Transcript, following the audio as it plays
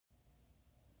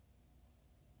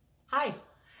Hi,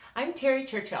 I'm Terry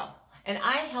Churchill, and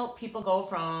I help people go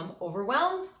from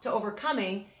overwhelmed to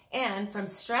overcoming and from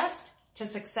stressed to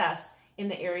success in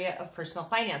the area of personal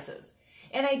finances.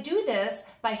 And I do this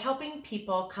by helping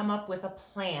people come up with a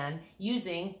plan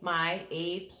using my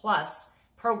A+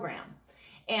 program.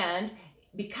 And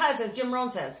because, as Jim Rohn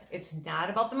says, it's not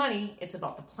about the money, it's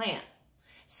about the plan.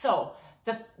 So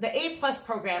the A+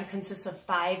 program consists of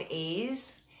 5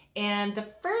 A's, and the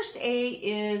first A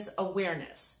is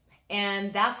awareness.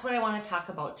 And that's what I want to talk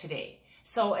about today.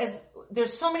 So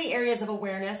there's so many areas of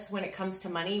awareness when it comes to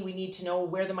money. We need to know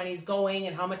where the money's going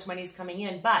and how much money's coming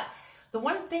in. But the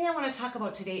one thing I want to talk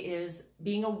about today is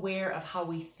being aware of how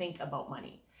we think about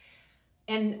money.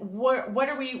 And where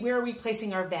are we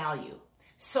placing our value?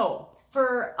 So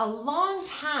for a long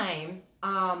time,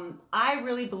 I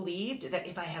really believed that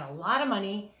if I had a lot of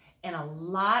money and a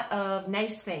lot of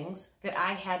nice things, that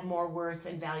I had more worth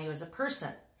and value as a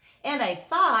person. And I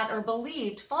thought or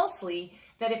believed falsely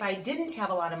that if I didn't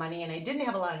have a lot of money and I didn't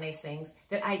have a lot of nice things,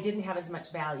 that I didn't have as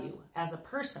much value as a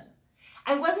person.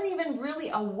 I wasn't even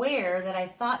really aware that I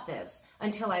thought this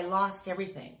until I lost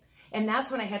everything. And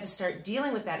that's when I had to start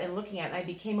dealing with that and looking at it, and I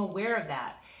became aware of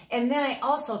that. And then I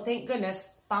also, thank goodness,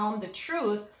 found the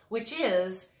truth, which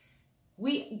is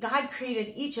God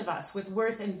created each of us with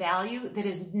worth and value that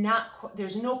is not,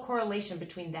 there's no correlation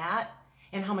between that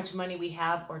and how much money we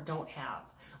have or don't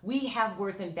have. We have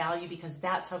worth and value because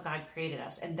that's how God created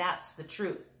us, and that's the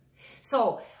truth.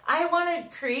 So I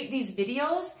want to create these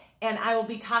videos, and I will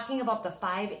be talking about the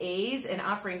 5 A's and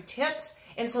offering tips.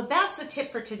 And so that's the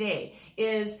tip for today,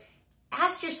 is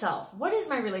ask yourself, what is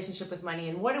my relationship with money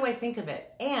and what do I think of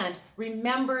it? And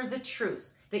remember the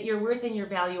truth, that your worth and your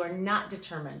value are not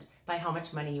determined by how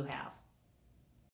much money you have.